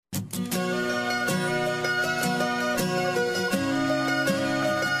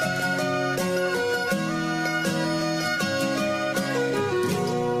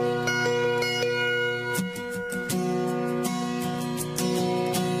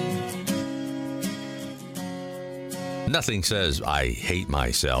Nothing says I hate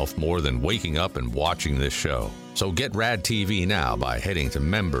myself more than waking up and watching this show. So get RAD TV now by heading to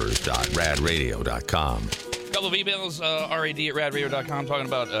members.radradio.com. A couple of emails, rad@radradio.com, talking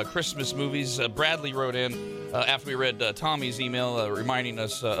about Christmas movies. Bradley wrote in after we read Tommy's email reminding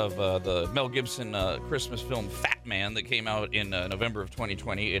us of the Mel Gibson Christmas film Fat Man that came out in November of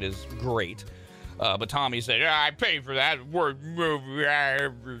 2020. It is great. But Tommy said, I paid for that worst movie I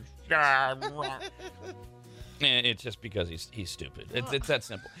ever saw. And it's just because he's stupid. It's that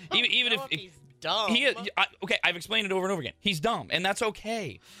simple. Even if he's dumb. Okay, I've explained it over and over again. He's dumb, and that's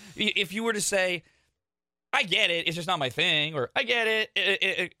okay. If you were to say, I get it, it's just not my thing, or I get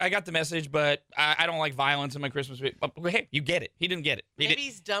it, I got the message, but I don't like violence in my Christmas movie. Hey, you get it. He didn't get it. Maybe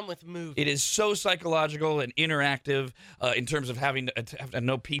he's done with movies. It is so psychological and interactive in terms of having to have to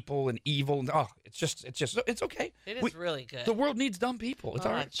know people and evil. Oh, it's okay. It is really good. The world needs dumb people. It's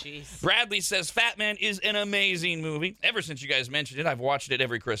all right. Jeez. Bradley says, Fat Man is an amazing movie. Ever since you guys mentioned it, I've watched it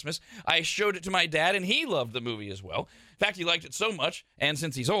every Christmas. I showed it to my dad, and he loved the movie as well. In fact, he liked it so much, and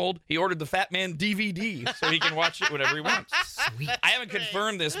since he's old, he ordered the Fat Man DVD so he can watch it whenever he wants. Sweet. I haven't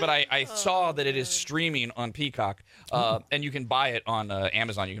confirmed this, but I saw that it is streaming on Peacock, and you can buy it on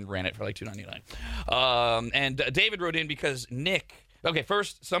Amazon. You can rent it for like $2.99. And David wrote in because Nick... Okay,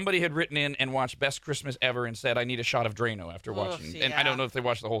 first, somebody had written in and watched Best Christmas Ever and said, I need a shot of Drano after watching. Yeah. And I don't know if they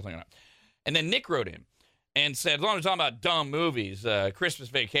watched the whole thing or not. And then Nick wrote in and said, as long as we're talking about dumb movies, Christmas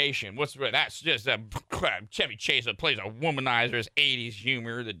Vacation, that's just Chevy Chase that plays a womanizer's 80s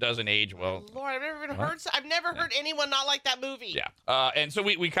humor that doesn't age well. Lord, I've never heard anyone not like that movie. Yeah. And so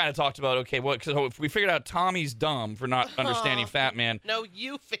we kind of talked about, okay, so if we figured out Tommy's dumb for not understanding Fat Man. No,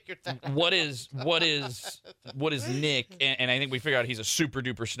 you figured that out. What is Nick? And I think we figured out he's a super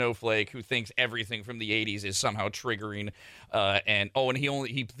duper snowflake who thinks everything from the 80s is somehow triggering. And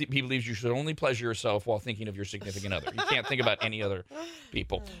he believes you should only pleasure yourself while thinking of your significant other. You can't think about any other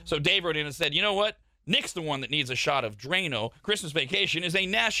people. So Dave wrote in and said, you know what? Nick's the one that needs a shot of Drano. Christmas Vacation is a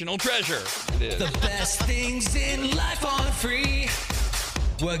national treasure. It is. The best things in life are free.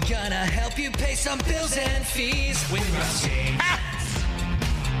 We're gonna help you pay some bills and fees. With Russ Change. That's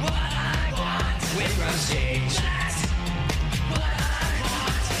what I want. With Russ Change. That's what I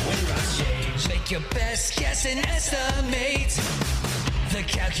want. With Russ Change. Make your best guess and estimate the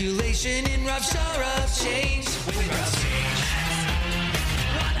calculation in rough jar of change. With Russ Change.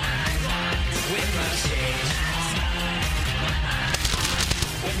 That's what I want. With Russ Change. That's what I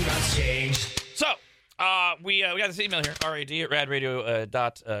want. With Russ Change. So, we got this email here,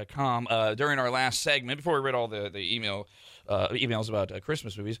 rad@radradio.com. During our last segment, before we read all the emails about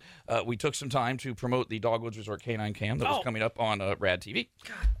Christmas movies, we took some time to promote the Dogwoods Resort Canine Cam that was coming up on RAD TV.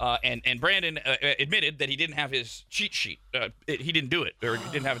 And Brandon admitted that he didn't have his cheat sheet. He didn't do it, or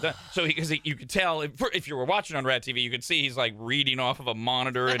he didn't have it done. So because you could tell, if you were watching on RAD TV, you could see he's like reading off of a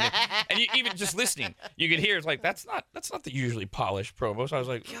monitor, and you, even just listening, you could hear it's like that's not the usually polished promo. So I was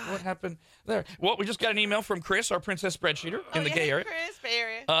like, what happened there? Well, we just got an email from Chris, our princess spreadsheeter in the gay area. Chris, Bay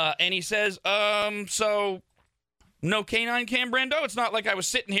Area. And he says, so no canine cam, Brando? It's not like I was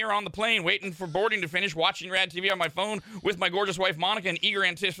sitting here on the plane waiting for boarding to finish, watching RAD TV on my phone with my gorgeous wife, Monica, in eager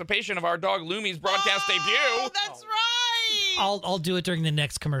anticipation of our dog Lumi's broadcast debut. Oh, that's right. I'll do it during the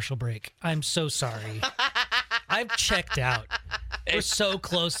next commercial break. I'm so sorry. I've checked out. We're so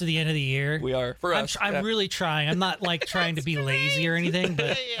close to the end of the year. We are. For us. I'm really trying. I'm not like trying to be lazy or anything,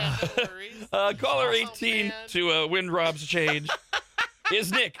 but caller 18 to win Rob's change is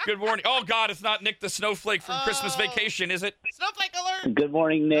Nick. Good morning. Oh, God, it's not Nick the Snowflake from Christmas Vacation, is it? Snowflake alert. Good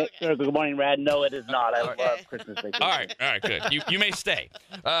morning, Nick. Or good morning, Rad. No, it is not. I love Christmas Vacation. All right, good. You may stay.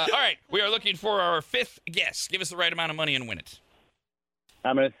 All right, we are looking for our fifth guess. Give us the right amount of money and win it.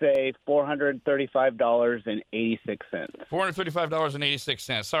 I'm going to say $435.86.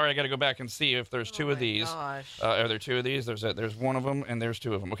 $435.86. Sorry, I got to go back and see if there's two of these. Gosh. Are there two of these? There's one of them, and there's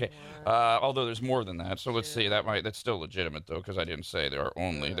two of them. Okay. Although there's more than that. So let's see. That's still legitimate, though, because I didn't say there are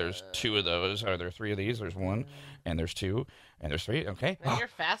only. There's two of those. Are there three of these? There's one, and there's two, and there's three. Okay. Man, you're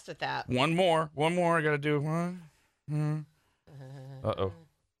fast at that. One more. I got to do one. Uh-oh.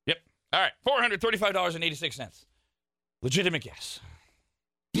 Yep. All right. $435.86. Legitimate guess.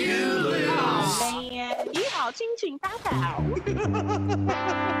 You lose. 你好，亲情大宝。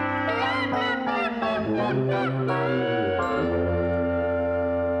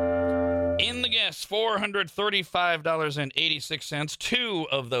 In the guess, $435.86. Two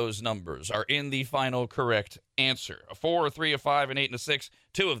of those numbers are in the final correct answer. A 4, a 3, a 5, an 8, and a 6.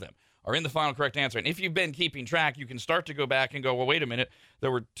 Two of them are in the final correct answer. And if you've been keeping track, you can start to go back and go, well, wait a minute.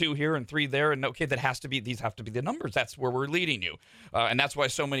 There were two here and three there. And okay, these have to be the numbers. That's where we're leading you. And that's why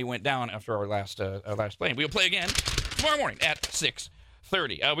so many went down after our last playing. We'll play again tomorrow morning at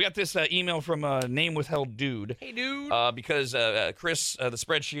 6:30. We got this email from a name withheld dude. Hey, dude. Because Chris, the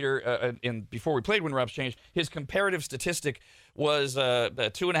spreadsheeter, before we played When Rob's Changed, his comparative statistic was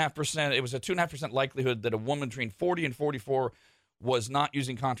 2.5%. It was a 2.5% likelihood that a woman between 40 and 44 was not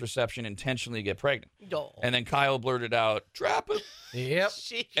using contraception intentionally to get pregnant. No. And then Kyle blurted out, trap him. Yep.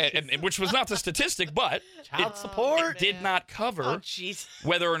 And which was not the statistic, but Child support. it did not cover Oh, jeez.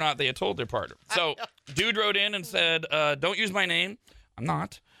 whether or not they had told their partner. So, dude wrote in and said, don't use my name. I'm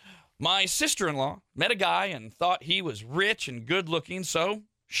not. My sister-in-law met a guy and thought he was rich and good-looking, so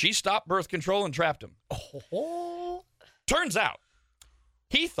she stopped birth control and trapped him. Oh. Turns out,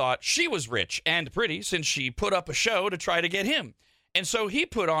 he thought she was rich and pretty since she put up a show to try to get him. And so he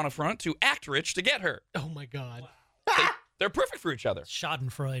put on a front to act rich to get her. Oh, my God. They're perfect for each other.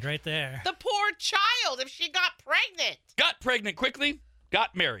 Schadenfreude right there. The poor child, if she got pregnant. Got pregnant quickly,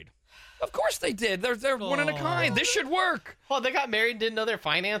 got married. Of course they did. They're one in a kind. This should work. Well, they got married and didn't know their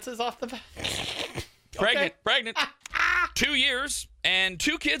finances off the bat. Pregnant. 2 years and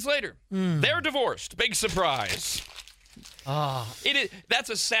 2 kids later. They're divorced. Big surprise. That's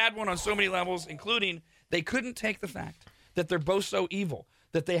a sad one on so many levels, including they couldn't take the fact that they're both so evil,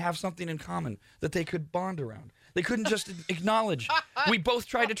 that they have something in common, that they could bond around. They couldn't just acknowledge, we both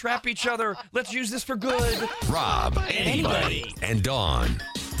tried to trap each other. Let's use this for good. Rob, anybody, and Dawn.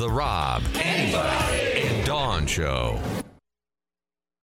 The Rob, anybody, and Dawn Show.